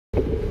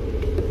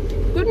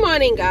Good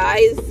morning,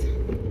 guys.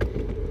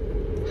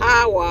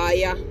 How are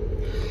ya?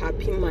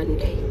 Happy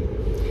Monday.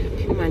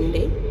 Happy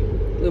Monday.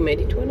 We made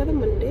it to another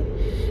Monday.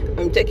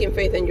 I'm taking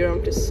Faith and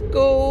Jerome to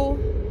school.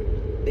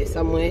 They're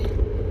somewhere.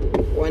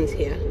 One's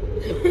here.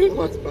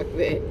 One's back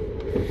there.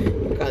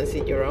 You can't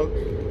see Jerome.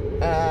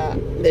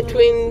 The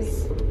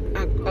twins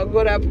I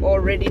got up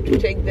all ready to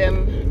take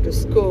them to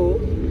school,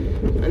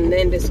 and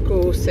then the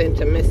school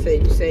sent a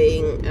message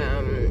saying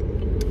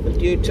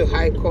due to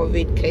high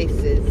COVID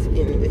cases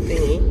in the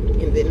thingy,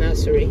 in the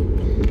nursery,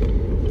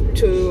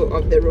 2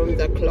 of the rooms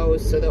are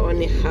closed, so they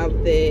only have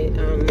the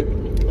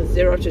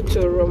 0 to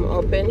 2 room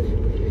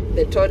open.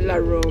 The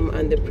toddler room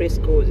and the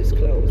preschool is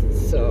closed,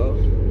 so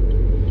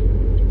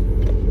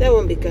they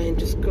won't be going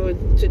to school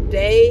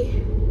today,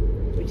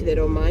 which they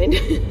don't mind.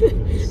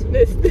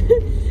 The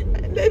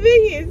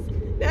thing is,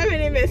 they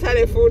haven't even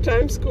started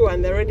full-time school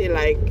and they're already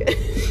like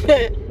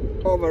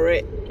over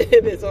it.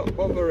 They're so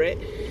over it.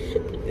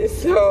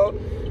 So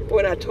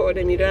when I told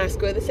them you don't have to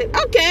go, they said,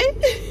 okay.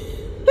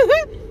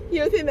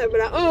 You think they'll be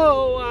like,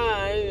 oh,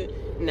 why?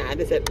 Nah,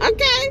 they said,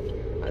 okay.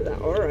 I was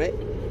like, all right.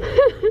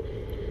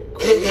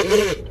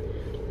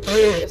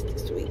 Just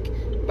this week.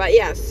 But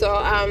yeah,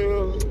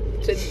 so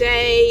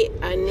today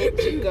I need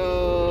to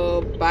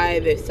go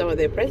buy some of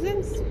their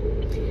presents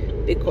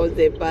because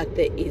their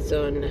birthday is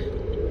on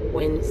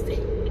Wednesday.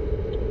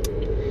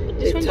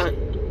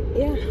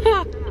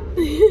 Yeah.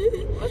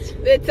 What?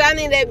 They're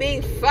turning their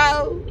big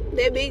 4.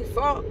 Their big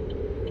 4.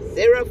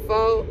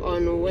 04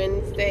 on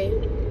Wednesday.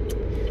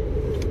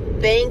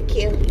 Thank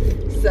you.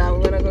 So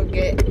I'm gonna go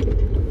get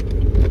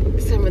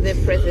some of their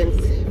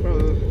presents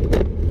from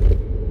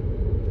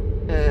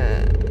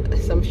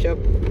some shop.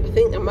 I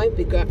think I might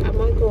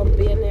go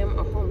B&M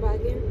or Home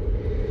Bargain.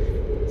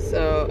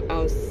 So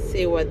I'll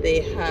see what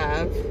they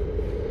have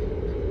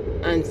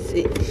and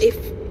see if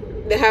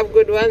they have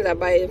good ones. I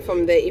buy it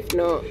from there. If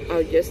not,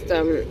 I'll just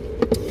hold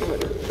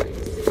on.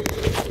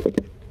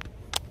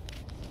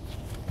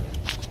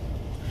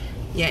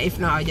 Yeah, if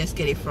not, I'll just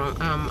get it from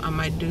I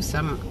might do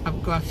some.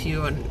 I've got a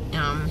few on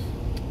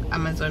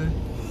Amazon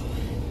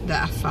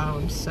that I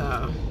found,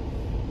 so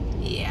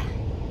yeah.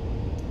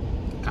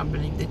 Can't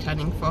believe they're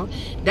turning 4.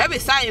 They'll be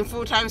starting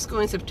full-time school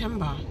in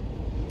September.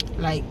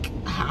 Like,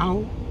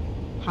 how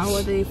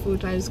are they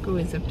full-time school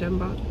in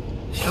September?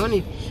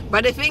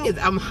 But the thing is,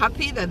 I'm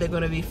happy that they're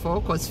gonna be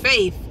 4 because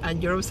Faith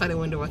and Jerome started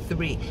when they were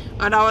 3,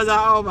 and I was like,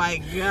 oh my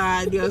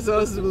god, you're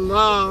so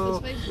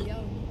small.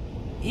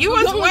 You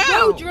as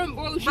well,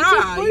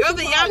 bruh. You're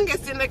the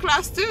youngest in the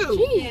class too.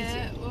 Jeez.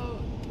 Yeah,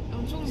 well,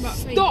 I'm talking about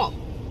Faith. Stop.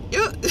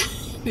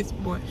 This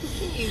boy.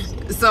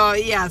 So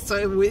yeah, so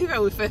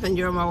even with Faith and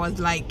Jerome, I was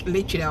like,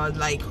 literally, I was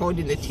like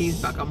holding the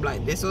teeth back. I'm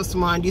like, they're so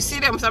small. And you see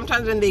them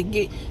sometimes when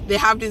they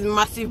have these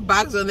massive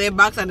bags on their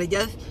backs and they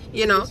just,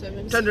 you know,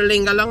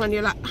 toddling along, and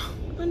you're like,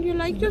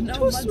 you're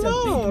too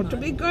small to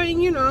be going,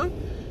 you know,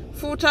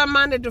 full-time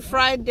Monday to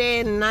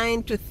Friday,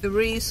 9 to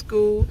 3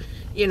 school,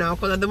 you know,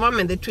 because at the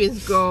moment the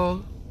twins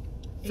go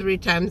 3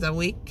 times a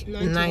week.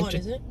 9 to 1,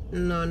 is it?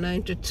 No,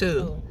 9 to 2.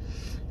 Oh.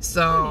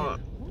 So,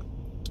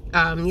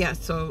 yeah,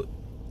 so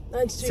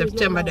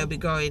September they'll be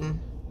going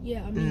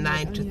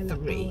 9 to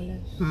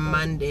 3,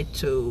 Monday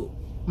to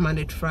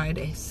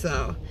Friday.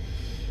 So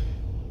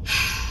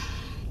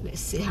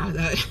let's see how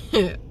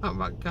that. Oh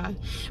my god!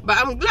 But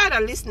I'm glad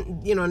at least,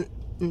 you know,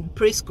 in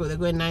preschool they're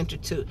going 9 to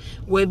 2.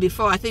 Where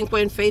before, I think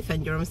when Faith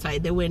and Jerome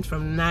started, they went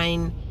from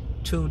 9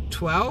 to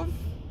 12.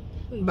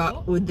 But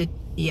what? With the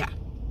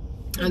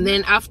and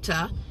then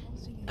after.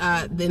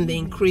 Then they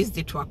increased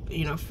it to,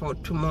 you know, for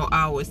 2 more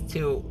hours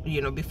till,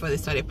 you know, before they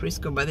started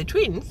preschool. But the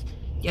twins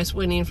just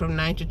went in from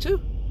 9 to 2.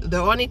 The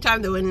only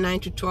time they went 9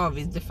 to 12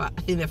 is I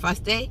think the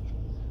first day.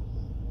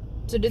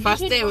 So did they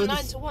change from 9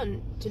 to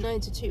 1 to 9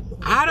 to 2?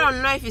 I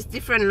don't know if it's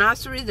different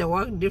nurseries, they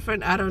work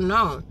different, I don't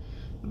know.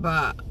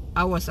 But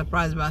I was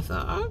surprised, but I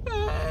thought,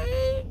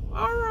 okay,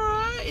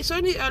 alright. It's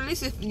only, at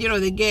least if, you know,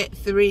 they get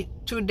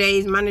 2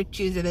 days, Monday,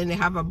 Tuesday, then they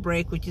have a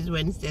break, which is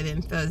Wednesday,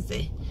 then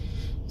Thursday.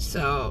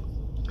 So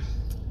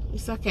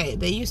it's okay.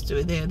 They used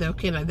to. They're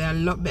okay now. They're a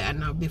lot better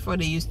now. Before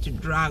they used to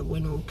drag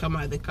when we would come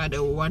out of the car. They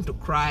would want to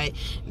cry.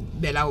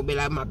 Bella would be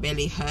like, my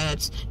belly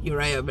hurts.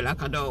 Uriah would be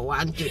like, I don't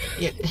want to.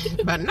 Yeah.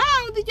 But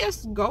now they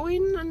just go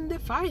in and they're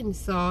fine.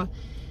 So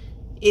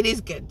it is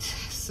good.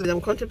 So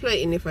I'm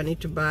contemplating if I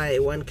need to buy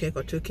 1 cake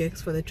or 2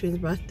 cakes for the twins'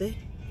 birthday.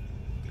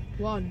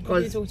 1.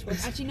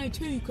 Actually, no,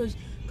 2, because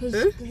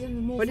then the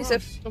more. What did you say? I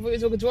thought you were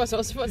talking to us. I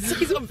was about to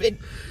say something.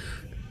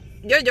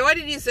 Jojo, what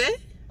did you say?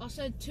 I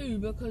said 2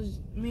 because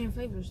me and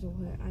Faith are still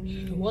here.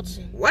 What does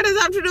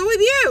that have to do with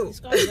you?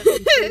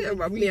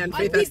 But me and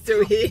Faith are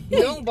still here.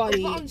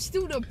 Nobody. But I'm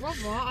still the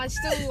brother. I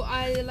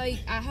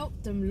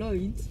helped them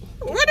loads.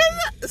 What is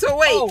that? So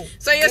wait.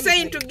 So you're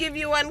saying to give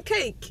you 1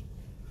 cake?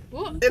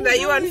 What? And that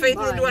you and Faith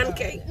need 1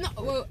 cake? No.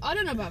 Well, I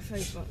don't know about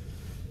Faith, but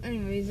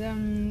anyways,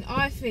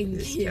 I think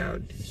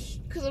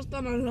because I've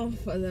done a lot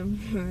for them,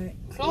 right?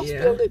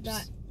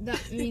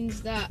 That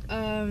means that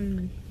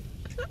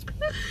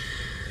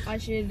I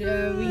should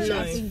reach.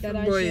 I think that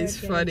I should. Boy, it's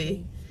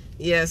funny.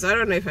 Yes, I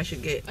don't know if I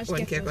should get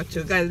one cake or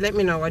two. Guys, let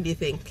me know, what do you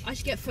think? I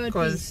should get third piece.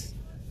 Because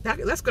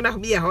that's gonna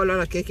be a whole lot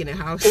of cake in the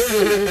house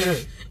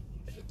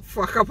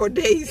for a couple of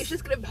days. It's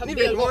just gonna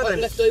be a lot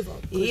left over.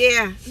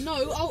 Yeah. No,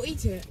 I'll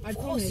eat it. I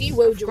promise. You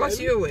will, of course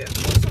you will.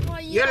 So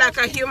You're like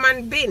a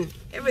human being.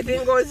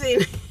 Everything goes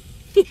in.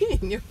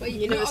 But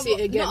you never see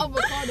it again. Not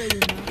avocado in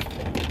that.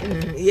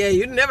 Yeah,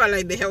 you never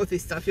like the healthy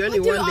stuff. You only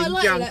want the I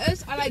like junk.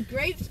 lettuce. I like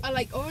grapes. I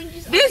like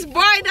oranges. This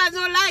boy does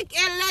not like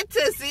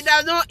lettuce. He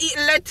does not eat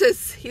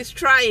lettuce. He's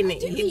trying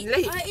it. I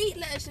eat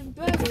lettuce in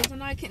burgers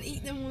and I can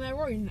eat them on their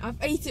own. I've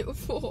ate it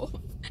before.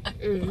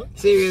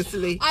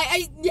 Seriously.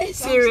 Yes.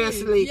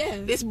 Seriously. Yeah.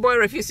 This boy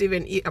refused to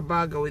even eat a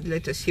burger with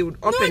lettuce. He would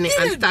open it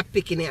and start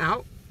picking it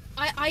out.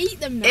 I eat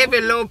them now.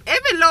 Every little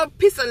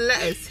piece of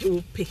lettuce, he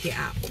will pick it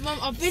out. Mum,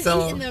 I've been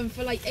eating them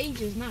for like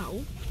ages now.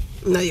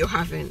 No, you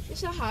haven't.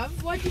 Yes, I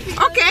have. Why do you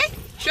think? Okay,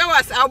 show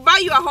us. I'll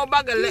buy you a whole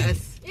bag of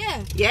lettuce.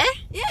 Yeah. Yeah?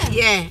 Yeah.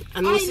 Yeah.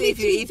 And we'll see if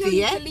you eat it,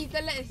 yeah? To leave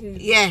the lettuce in.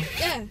 Yeah.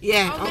 Yeah.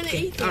 Yeah, I'm okay.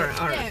 Eat it. All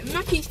right. Yeah,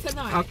 Mackey's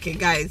tonight. Okay,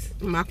 guys,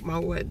 mark my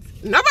words.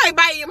 Nobody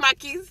buying you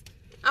Mackey's.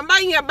 I'm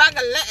buying you a bag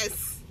of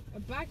lettuce. A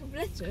bag of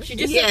lettuce? She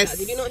just said that.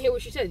 Did you not hear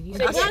what she said? You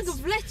said a bag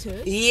of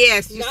lettuce?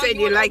 Yes, you Now said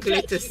you like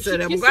lettuce. So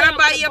I'm going to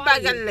buy you a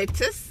bag of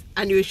lettuce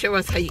and you show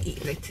us how you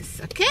eat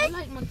lettuce, okay? I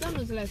like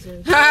McDonald's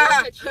lettuce.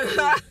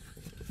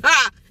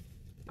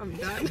 I'm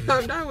done.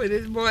 I'm done with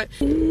this boy.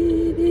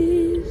 It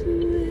is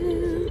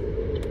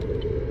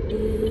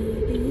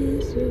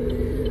well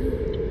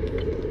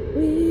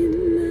with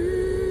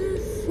my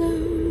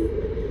soul,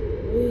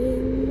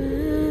 with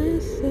my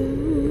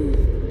soul.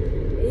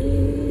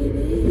 It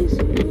is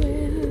well.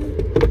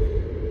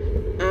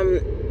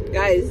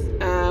 Guys,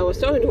 I was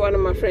talking to one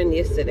of my friends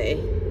yesterday,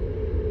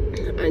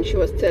 and she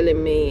was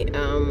telling me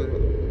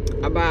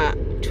about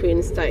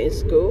twins starting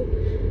school.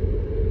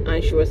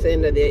 And she was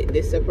saying that they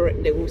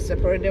will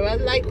separate. They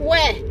was like,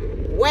 where,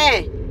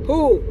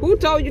 who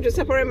told you to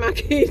separate my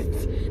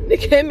kids? They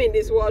came in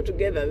this world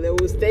together. They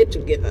will stay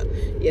together,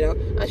 you know.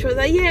 And she was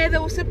like, yeah, they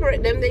will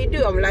separate them. They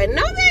do. I'm like,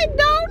 no, they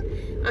don't.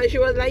 And she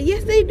was like,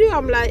 yes, they do.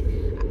 I'm like,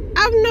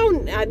 I've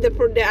known at the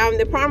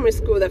primary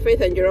school that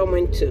Faith and Jerome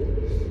went to.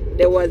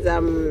 There was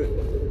a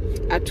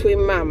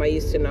twin mom I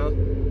used to know,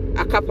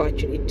 a couple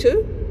actually,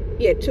 two.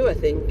 Yeah, two, I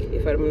think,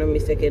 if I'm not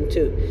mistaken,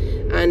 two.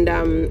 And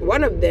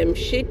one of them,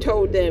 she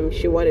told them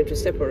she wanted to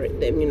separate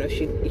them. You know,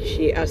 she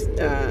asked,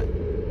 I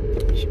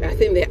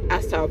think they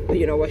asked her,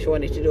 you know, what she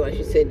wanted to do, and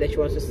she said that she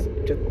wants to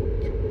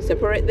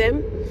separate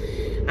them.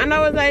 And I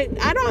was like,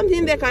 I don't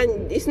think they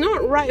can. It's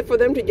not right for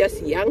them to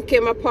just yank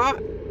them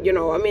apart. You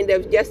know, I mean,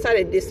 they've just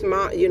started this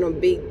smart, you know,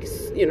 big,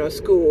 you know,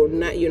 school,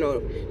 you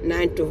know,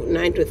 9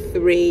 to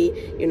 3,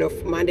 you know,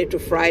 Monday to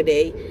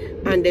Friday,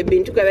 and they've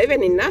been together.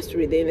 Even in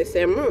nursery, they're in the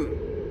same room.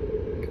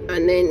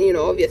 And then, you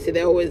know, obviously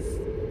they're always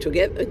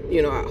together,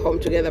 you know, at home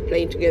together,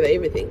 playing together,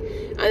 everything.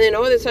 And then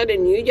all of a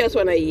sudden you just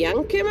want to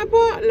yank them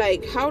apart?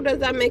 Like, how does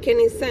that make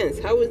any sense?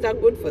 How is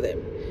that good for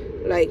them?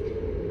 Like,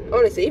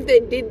 honestly, if they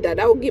did that,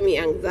 that would give me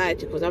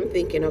anxiety, because I'm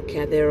thinking,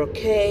 okay, are they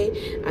okay?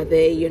 Are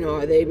they, you know,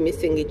 are they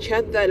missing each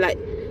other? Like,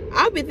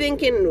 I'll be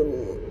thinking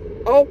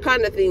all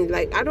kind of things.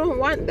 Like, I don't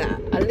want that.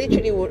 I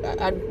literally would,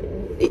 I don't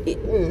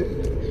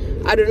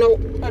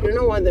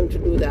want them to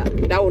do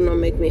that. That would not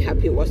make me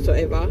happy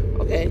whatsoever,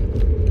 okay?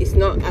 It's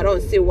not, I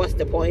don't see what's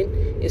the point.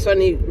 It's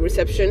only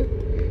reception.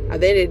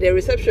 And then the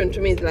reception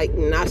to me is like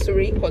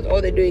nursery, because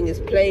all they're doing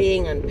is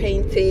playing and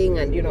painting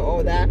and, you know,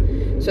 all that.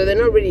 So they're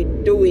not really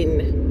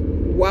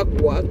doing work.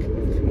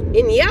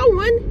 In year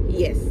one,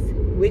 yes,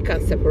 we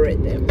can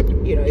separate them,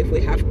 you know, if we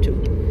have to.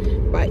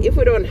 But if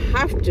we don't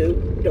have to,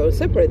 don't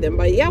separate them.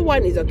 But year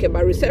one is okay.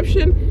 But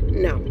reception,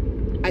 no.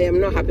 I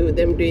am not happy with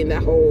them doing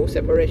that whole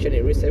separation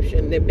in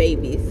reception. They're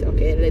babies,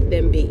 okay? Let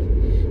them be,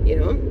 you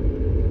know?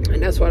 And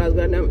that's what I was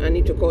gonna do. I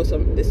need to call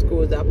some of the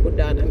schools that I put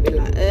down and be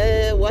like,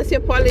 what's your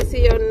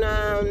policy on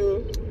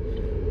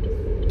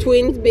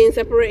twins being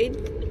separated?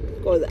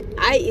 Because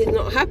I is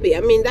not happy.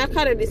 I mean, that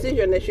kind of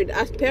decision they should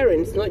ask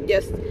parents, not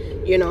just,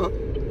 you know,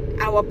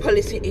 our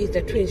policy is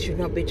the twins should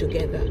not be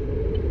together.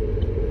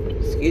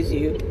 Excuse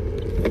you.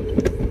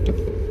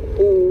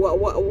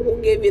 Who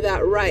gave you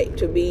that right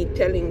to be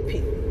telling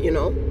people, you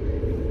know,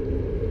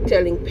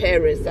 telling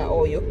parents that,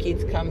 oh, your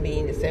kids can be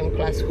in the same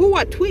class who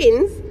are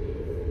twins?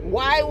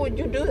 Why would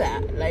you do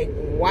that? Like,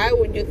 why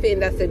would you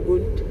think that's a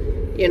good,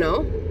 you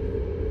know,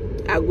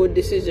 a good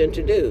decision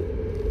to do?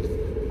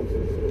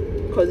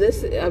 Because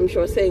this, I'm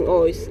sure, saying,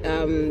 oh, it's,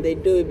 they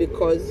do it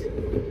because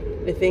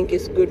they think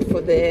it's good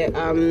for their,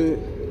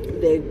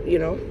 you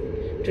know,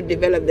 to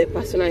develop their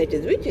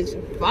personalities, which is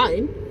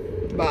fine,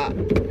 but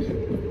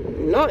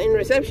not in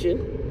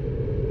reception.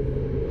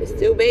 They're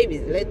still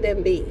babies. Let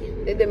them be.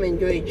 Let them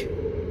enjoy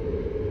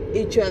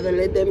each other.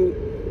 Let them.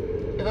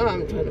 Oh,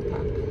 I'm trying to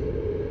pack.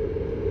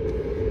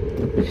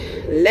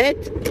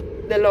 Let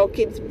the little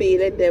kids be.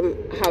 Let them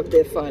have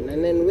their fun,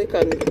 and then we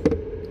can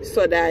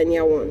sort that in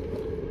year one.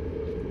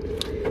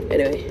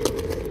 Anyway,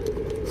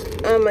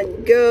 I'ma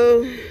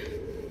go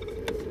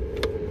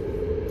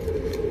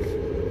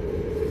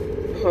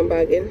home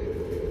bagging.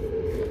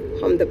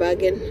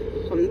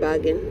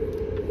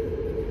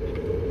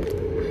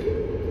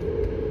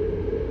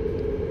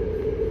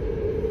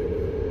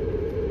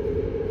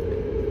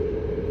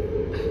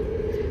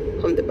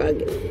 from the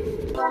bag.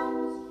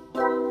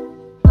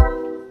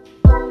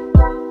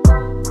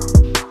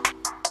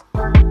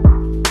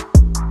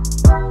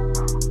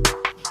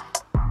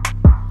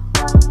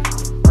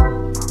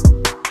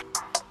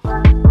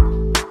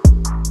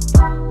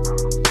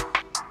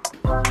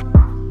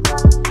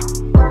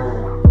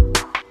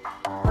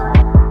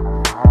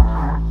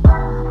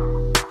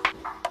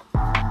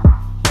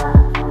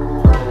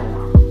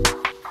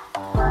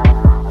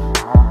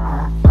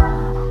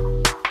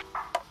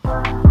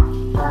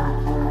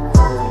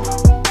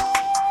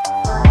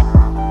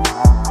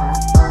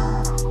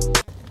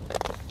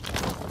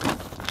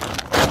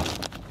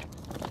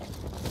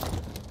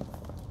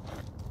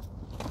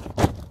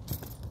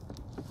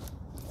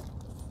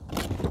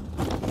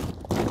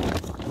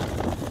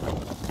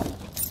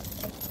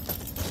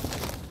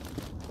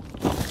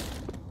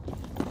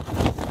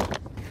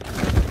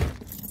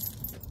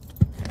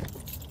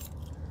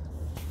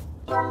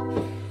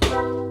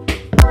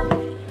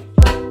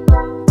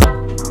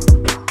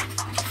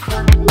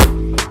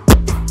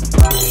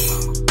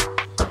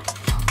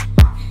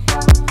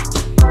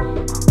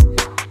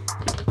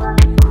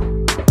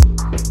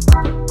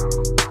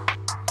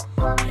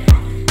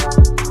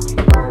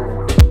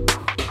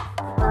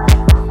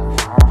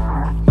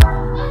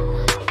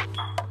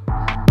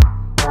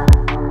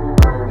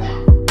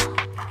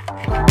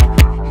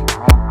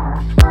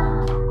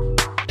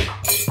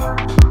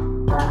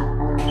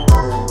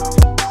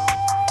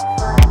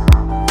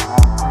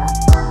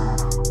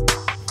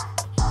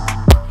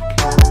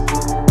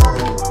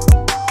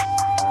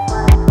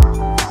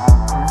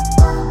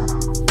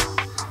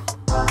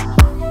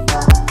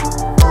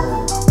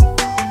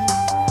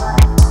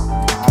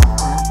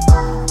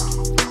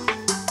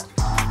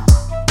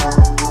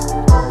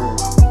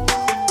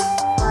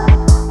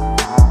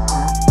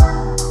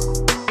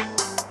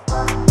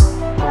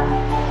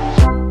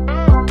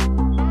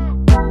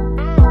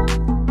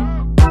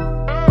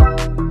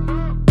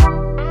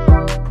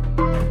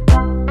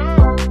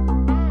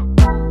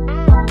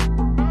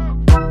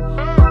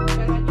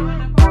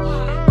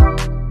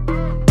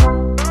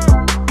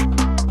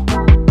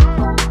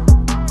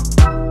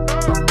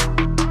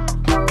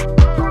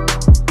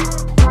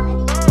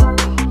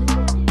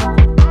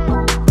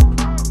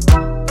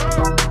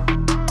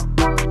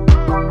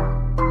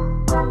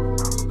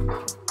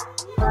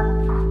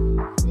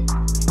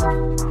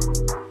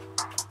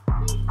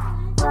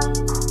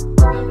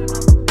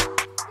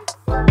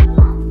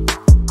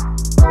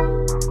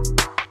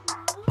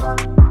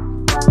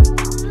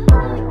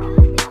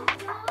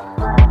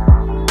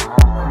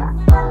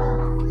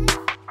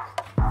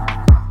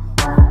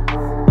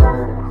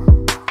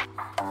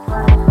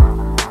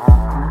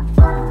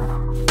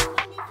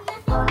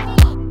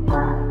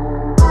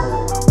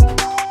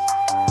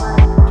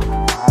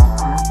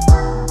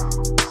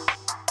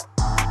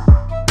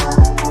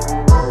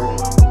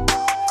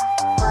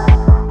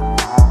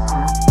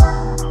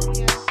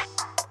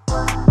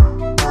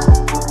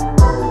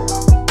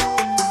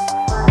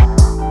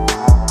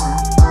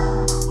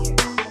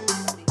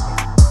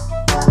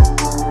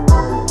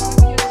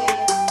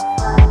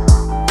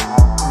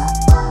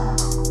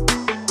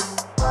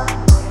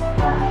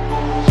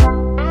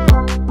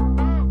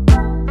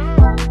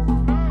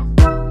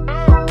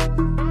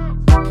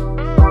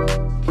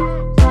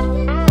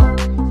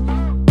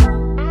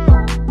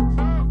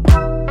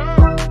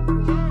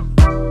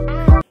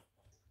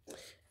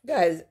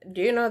 Guys,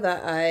 do you know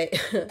that I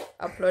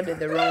uploaded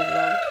the wrong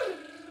vlog?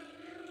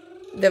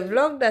 The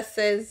vlog that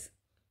says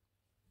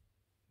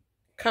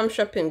come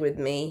shopping with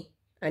me,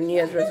 a New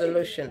Year's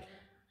resolution,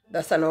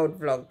 that's an old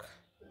vlog.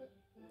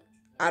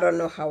 I don't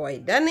know how I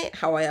done it,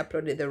 how I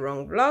uploaded the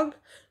wrong vlog,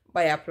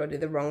 but I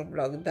uploaded the wrong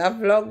vlog. That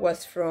vlog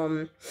was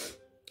from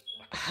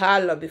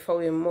Harlow before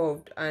we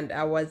moved, and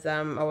I was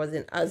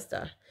in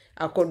Asda.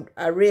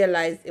 I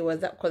realized it was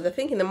that because I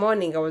think in the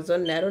morning I was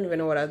on there, I don't even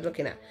know what I was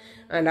looking at,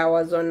 and I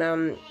was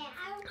on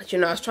you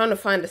know, I was trying to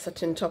find a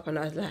certain top, and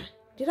I was like,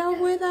 did I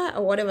wear that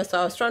or whatever? So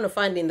I was trying to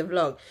find it in the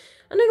vlog,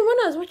 and then when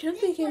I was watching, I'm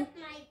thinking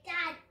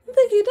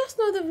that's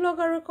not the vlog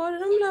I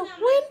recorded. I'm like,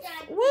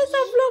 where's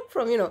that vlog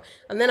from, you know?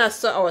 And then I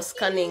saw I was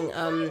scanning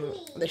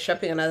the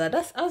shopping, and I was like,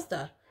 that's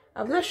Asda.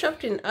 I've not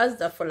shopped in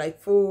Asda for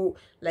like full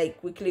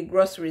weekly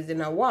groceries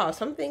in a while.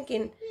 So I'm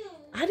thinking,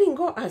 I didn't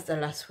go Asda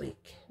last week.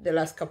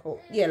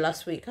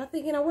 Last week. I'm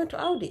thinking I went to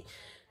Aldi.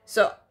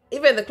 So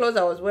even the clothes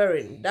I was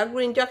wearing, that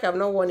green jacket I've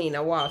not worn in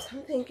a while. So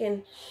I'm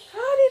thinking,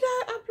 how did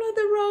I upload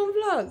the wrong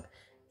vlog?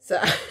 So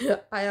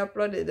I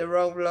uploaded the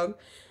wrong vlog.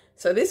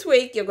 So this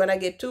week you're gonna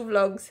get 2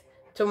 vlogs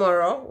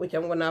tomorrow, which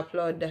I'm gonna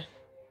upload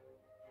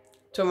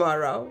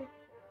tomorrow.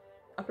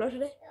 Upload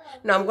today?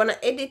 No, I'm gonna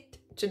edit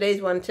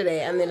today's one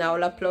today, and then I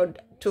will upload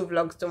 2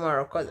 vlogs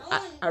tomorrow, because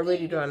I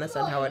really don't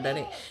understand how I done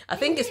it. I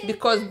think it's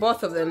because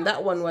both of them,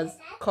 that one was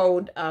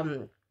called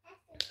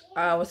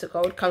what's it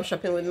called, come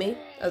shopping with me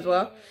as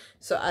well.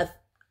 So I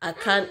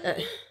can't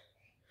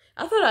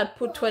I thought I'd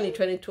put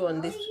 2022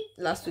 on this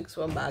last week's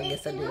one, but I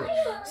guess I didn't.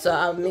 So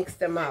I'll mix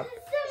them up.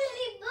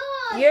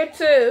 You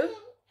too.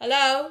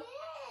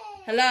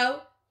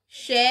 Hello,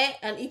 share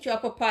and eat your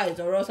apple pies,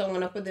 or else I'm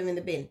gonna put them in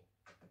the bin.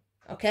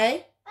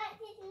 Okay?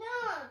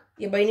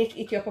 Yeah, but you need to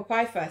eat your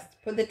papaya first.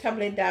 Put the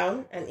tablet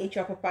down and eat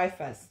your papaya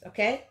first.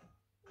 Okay?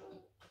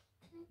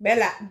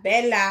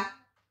 Bella.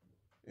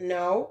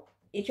 No.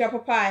 Eat your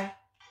papaya.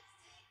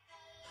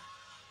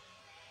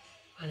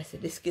 Honestly,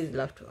 these kids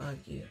love to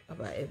argue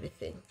about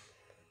everything.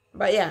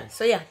 But yeah,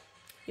 so yeah.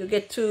 You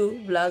get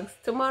 2 vlogs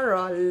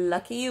tomorrow.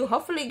 Lucky you.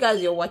 Hopefully,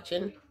 guys, you're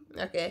watching.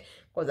 Okay?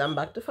 Because I'm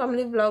back to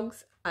family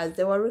vlogs as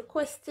they were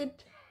requested.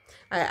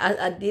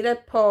 I did a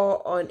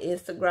poll on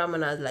Instagram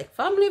and I was like,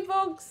 family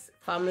vlogs,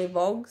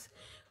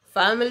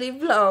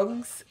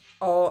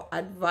 or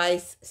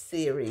advice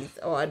series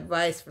or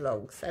advice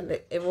vlogs.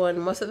 And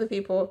most of the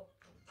people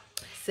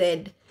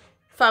said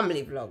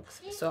family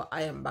vlogs. So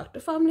I am back to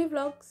family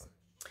vlogs.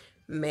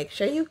 Make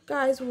sure you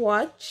guys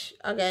watch.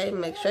 Okay,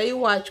 make sure you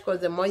watch,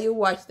 because the more you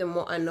watch, the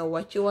more I know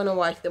what you want to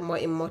watch, the more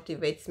it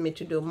motivates me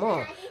to do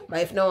more.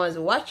 But if no one's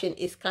watching,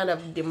 it's kind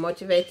of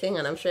demotivating,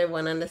 and I'm sure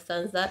everyone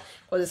understands that,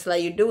 because it's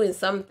like you're doing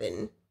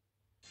something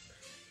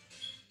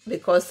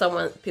because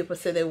people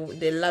say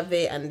they love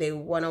it and they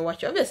want to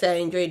watch it. Obviously, I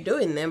enjoy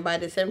doing them, but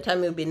at the same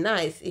time, it would be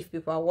nice if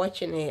people are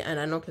watching it, and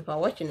I know people are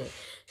watching it.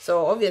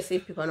 So obviously,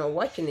 if people are not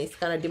watching it, it's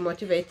kind of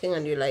demotivating,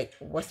 and you're like,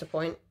 what's the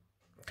point?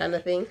 Kind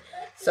of thing.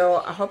 So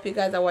I hope you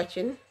guys are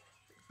watching.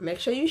 Make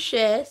sure you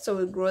share so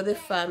we grow the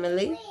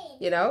family.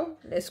 You know,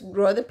 let's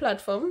grow the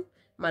platform.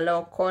 My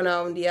little corner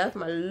of the earth,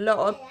 my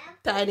little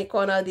tiny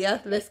corner of the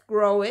earth. Let's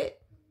grow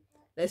it.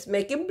 Let's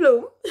make it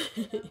bloom.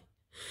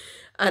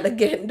 And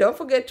again, don't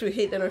forget to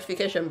hit the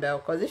notification bell,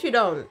 because if you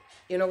don't,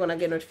 you're not gonna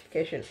get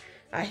notification.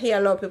 I hear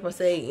a lot of people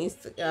saying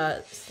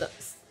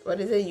what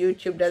is it,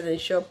 YouTube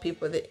doesn't show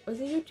people that. Was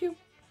it YouTube?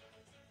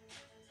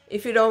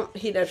 If you don't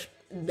hit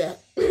that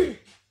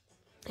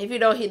if you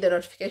don't hit the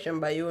notification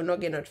bell, you will not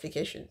get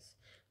notifications.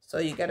 So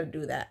you gotta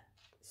do that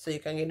so you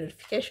can get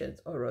notifications,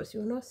 or else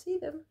you will not see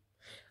them.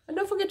 And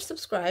don't forget to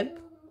subscribe.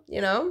 You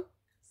know,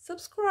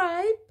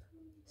 subscribe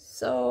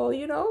so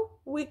you know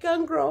we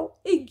can grow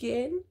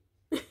again.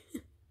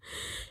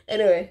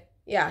 Anyway,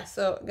 yeah.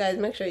 So guys,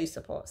 make sure you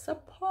support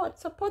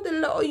the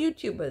little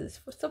YouTubers.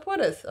 Support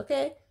us,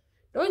 okay?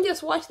 Don't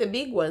just watch the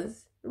big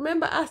ones.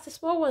 Remember us, the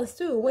small ones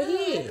too. We're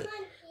here.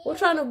 We're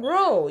trying to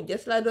grow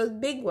just like those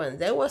big ones.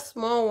 They were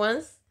small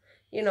ones,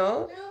 you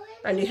know,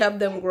 and you help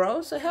them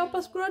grow. So help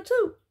us grow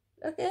too,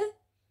 okay?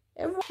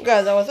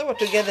 Guys, I was able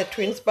to get the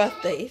twins'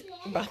 birthdays,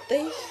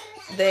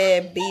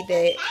 their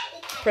B-day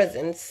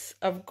presents.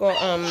 I've got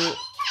I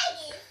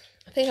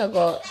think I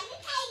got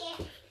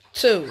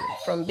 2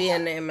 from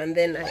B&M, and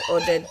then I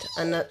ordered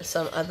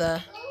some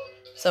other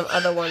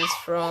ones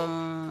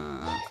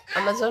from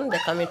Amazon. They're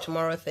coming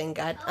tomorrow, thank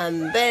God.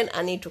 And then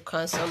I need to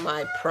cancel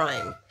my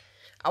Prime.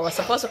 I was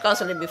supposed to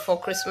cancel it before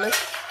Christmas,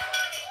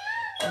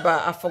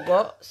 but I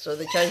forgot, so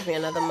they charged me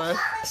another month.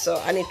 So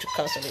I need to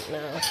cancel it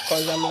now,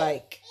 because I'm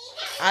like,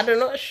 I do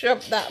not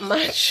shop that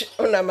much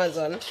on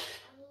Amazon,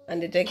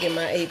 and they're taking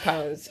my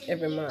 £8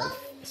 every month.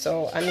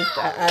 So I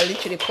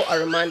literally put a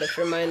reminder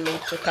to remind me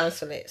to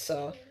cancel it.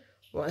 So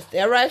once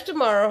they arrive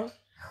tomorrow,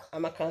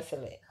 I'm gonna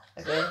cancel it.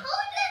 Okay,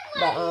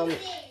 but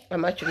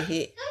I'm actually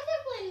here.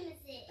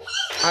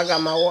 I got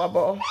my water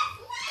bottle.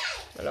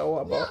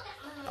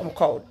 I'm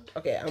cold.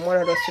 Okay, I'm one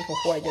of those people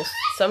who are just,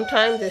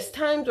 sometimes there's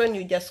times when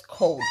you're just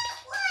cold,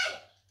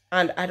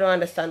 and I don't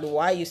understand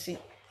why. You see,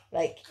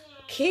 like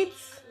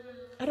kids,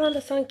 I don't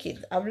understand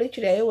kids. I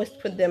always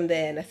put them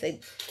there, and I say,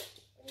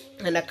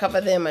 and I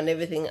cover them and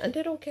everything, and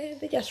they don't care.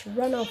 They just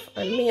run off,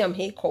 and me, I'm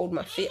here cold.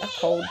 My feet are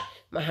cold.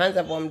 My hands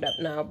are warmed up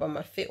now, but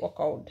my feet were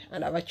cold,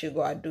 and I've actually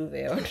got a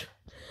duvet on.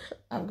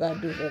 I've got a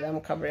duvet that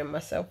I'm covering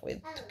myself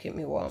with to keep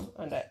me warm,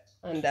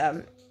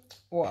 and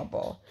water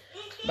bottle.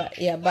 But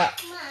yeah,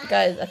 but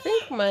guys, I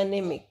think my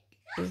anemic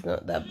is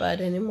not that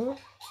bad anymore.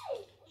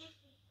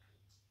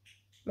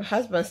 My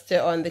husband's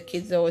still on. The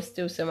kids always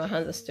still say my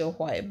hands are still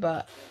white,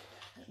 but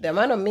the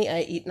amount of meat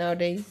I eat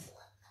nowadays,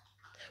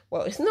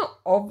 well, it's not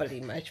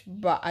overly much,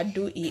 but I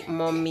do eat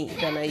more meat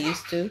than I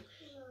used to,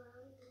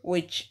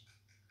 which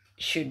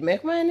should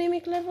make my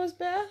anemic levels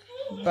better,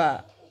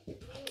 but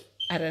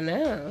I don't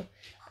know.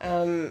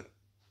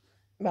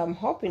 But I'm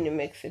hoping it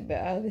makes it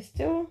better. They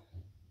still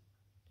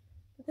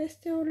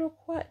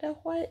look white. They're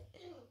white.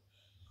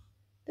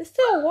 They're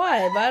still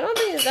white, but I don't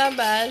think it's that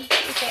bad.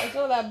 It's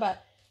not that bad.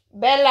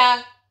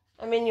 Bella,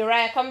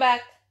 Uriah, come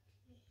back.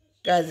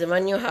 Guys, in my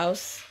new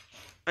house,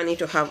 I need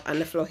to have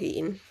underfloor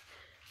heating.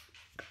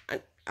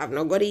 I've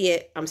not got it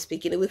yet. I'm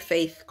speaking it with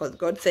faith, because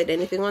God said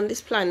anything on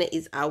this planet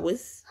is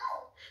ours.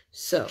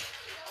 So,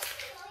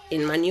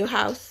 in my new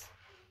house,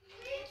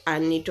 I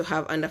need to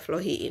have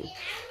underfloor heating,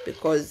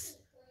 because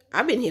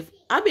I've been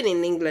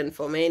in England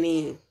for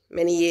many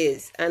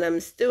years, and I'm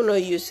still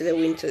not used to the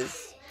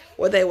winters,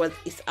 whether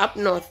it's up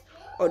north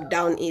or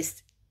down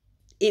east.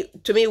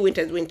 To me,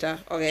 winter's winter.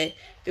 Okay,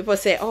 people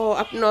say, oh,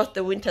 up north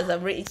the winters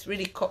it's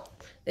really cold.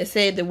 They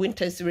say the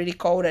winter is really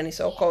cold and it's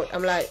so cold.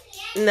 I'm like,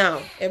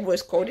 no,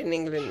 everywhere's cold in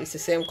England. It's the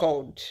same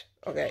cold.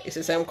 Okay, it's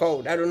the same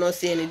cold. I do not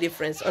see any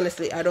difference.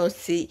 Honestly, I don't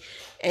see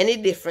any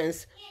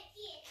difference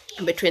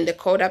between the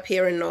cold up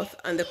here in north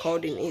and the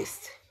cold in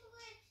east.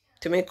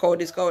 to me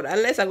cold is cold.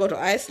 Unless I go to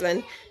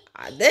Iceland,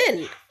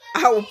 then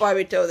I will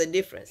probably tell the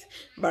difference.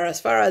 But as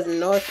far as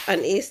north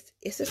and east,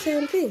 it's the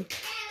same thing.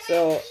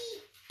 So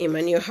in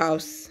my new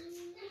house,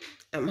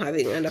 I'm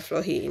having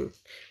underfloor heating.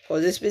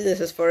 Because this business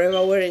is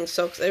forever wearing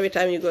socks. Every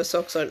time you go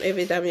socks on,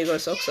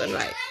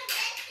 like,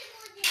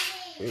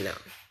 no.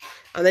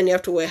 And then you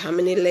have to wear how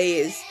many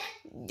layers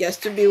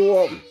just to be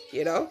warm,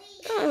 you know?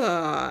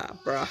 Ah,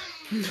 bruh.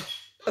 No,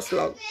 that's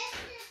long.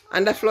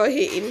 Underfloor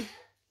heating,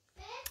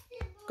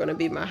 gonna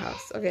be my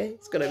house, okay?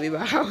 It's gonna be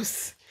my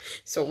house.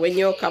 So when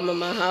you come to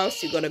my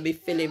house, you're gonna be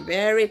feeling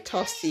very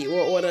toasty. You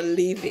won't wanna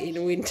leave it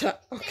in winter,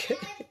 okay?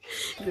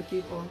 The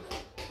people.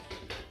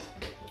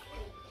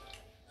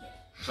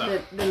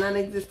 The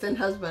non-existent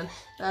husband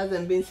that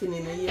hasn't been seen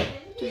in a year,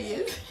 2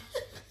 years.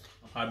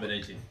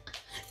 Hibernating.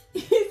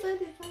 He said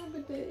he's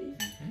hibernating.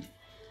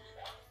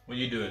 What are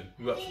you doing?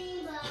 You got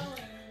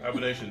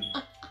hibernation.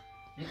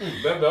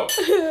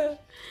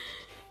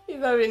 He's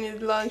having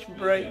his lunch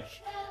break.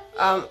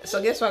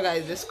 So guess what,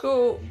 guys?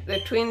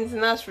 The twins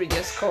nursery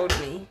just called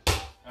me,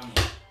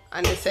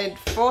 and they said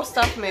 4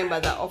 staff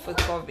members are off with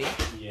COVID.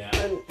 Yeah.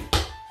 And,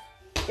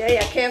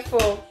 yeah,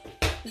 careful.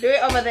 Do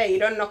it over there. You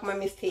don't knock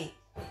mommy's tea.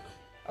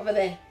 Over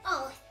there.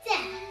 Oh,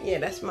 there. Yeah,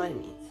 that's my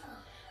niece.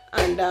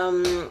 And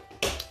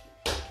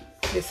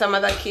there's some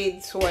other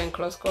kids who are in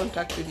close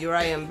contact with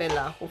Uriah and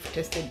Bella who've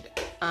tested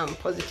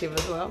positive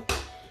as well.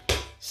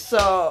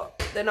 So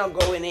they're not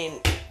going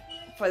in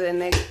for the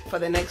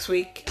next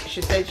week.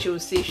 She said she will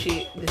see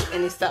if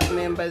any staff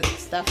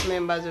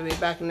members will be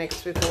back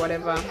next week or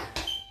whatever.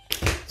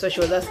 So she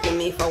was asking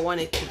me if I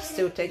wanted to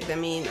still take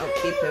them in or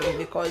keep them,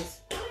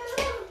 because,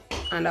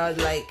 and I was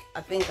like,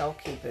 I think I'll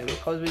keep him,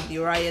 because with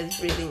Uriah's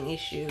breathing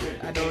issue,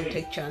 I don't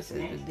take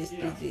chances with this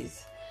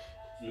disease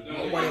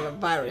or whatever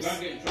virus.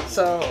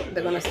 So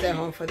they're gonna stay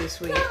home for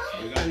this week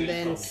and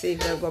then see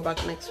if they'll go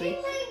back next week.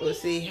 We'll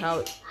see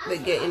how they're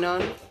getting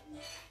on.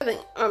 I think,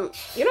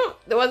 you know,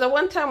 there was a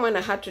one time when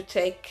I had to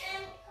take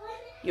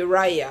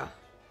Uriah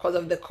because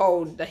of the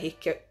cold that he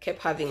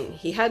kept having.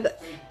 He had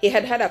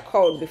a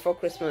cold before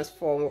Christmas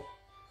for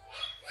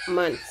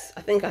months.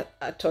 I think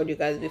I told you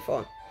guys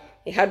before.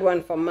 He had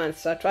one for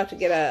months, so I tried to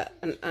get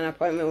an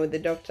appointment with the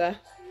doctor.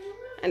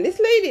 And this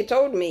lady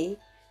told me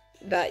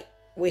that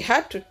we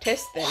had to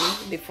test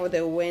them before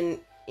they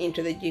went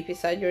into the GP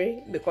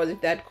surgery, because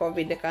if they had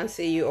COVID, they can't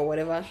see you or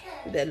whatever,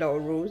 the law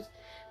rules.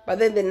 But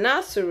then the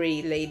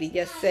nursery lady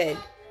just said,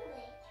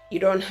 you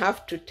don't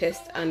have to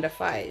test under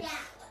 5.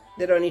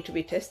 They don't need to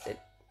be tested.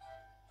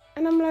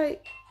 And I'm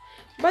like,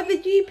 but the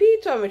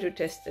GP told me to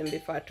test them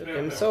before I took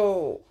them.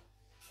 So,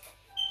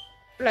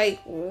 like,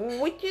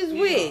 which is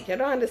which? I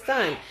don't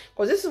understand.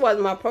 Because this was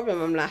my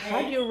problem. I'm like,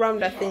 how do you ram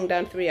that thing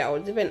down 3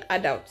 hours? Even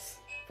adults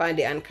find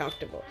it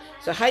uncomfortable.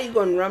 So how you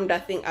gonna ram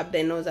that thing up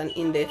their nose and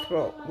in their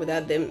throat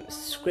without them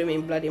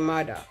screaming bloody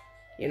murder?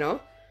 You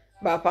know?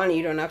 But apparently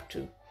you don't have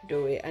to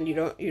do it, and you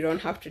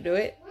don't have to do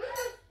it.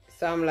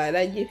 So I'm like,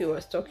 that GP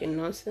was talking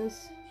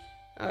nonsense.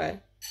 Okay,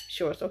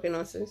 she was talking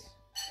nonsense.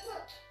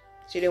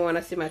 She didn't want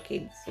to see my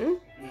kids. Kiwi.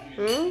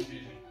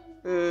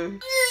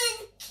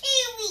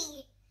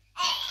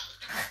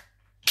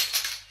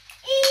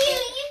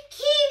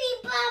 Kiwi,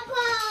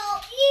 Papa.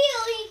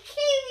 Kiwi.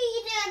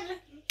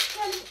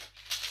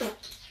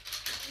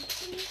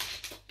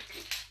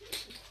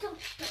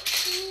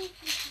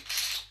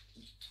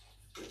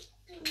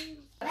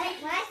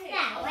 What's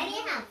that? What do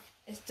you have?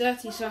 It's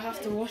dirty, so I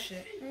have to wash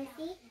it. Let me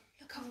see.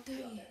 Look how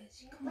dirty it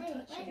is. You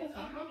can't touch it.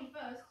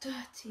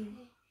 Dirty.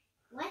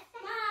 What's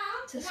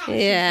that?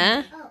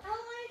 Yeah. Oh,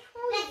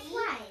 that's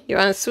why. You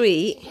want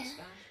sweet?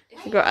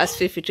 You got ask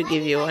Fifi to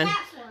give you one.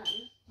 That's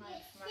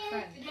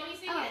one.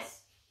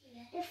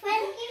 The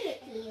friend gave it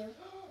to you.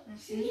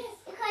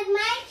 Because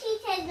my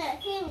teeth has not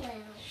feeling well.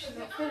 She's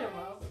not feeling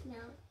well.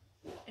 No.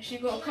 Has she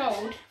got a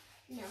cold?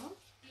 No.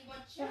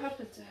 What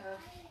happened to her?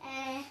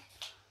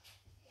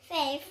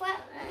 Faith,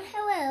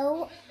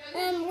 hello.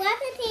 What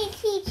happened to your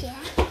teacher?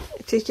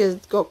 Teacher's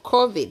got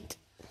COVID.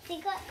 She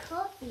got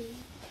coffee.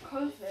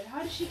 COVID?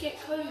 How did she get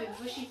COVID?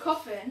 Was she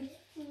coughing?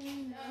 No.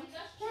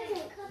 She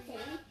wasn't coughing.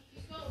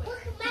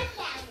 Look at my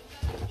hand.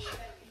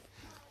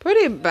 Put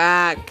it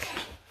back.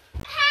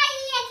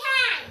 Hiya,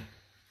 time.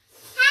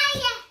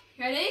 Hiya.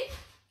 Ready?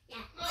 Yeah.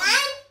 1,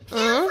 2,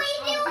 3,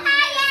 do hiya.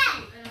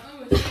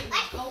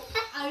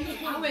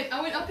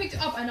 I picked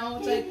it up and I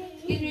was like,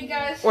 excuse me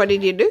guys. What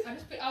did you do? I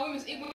just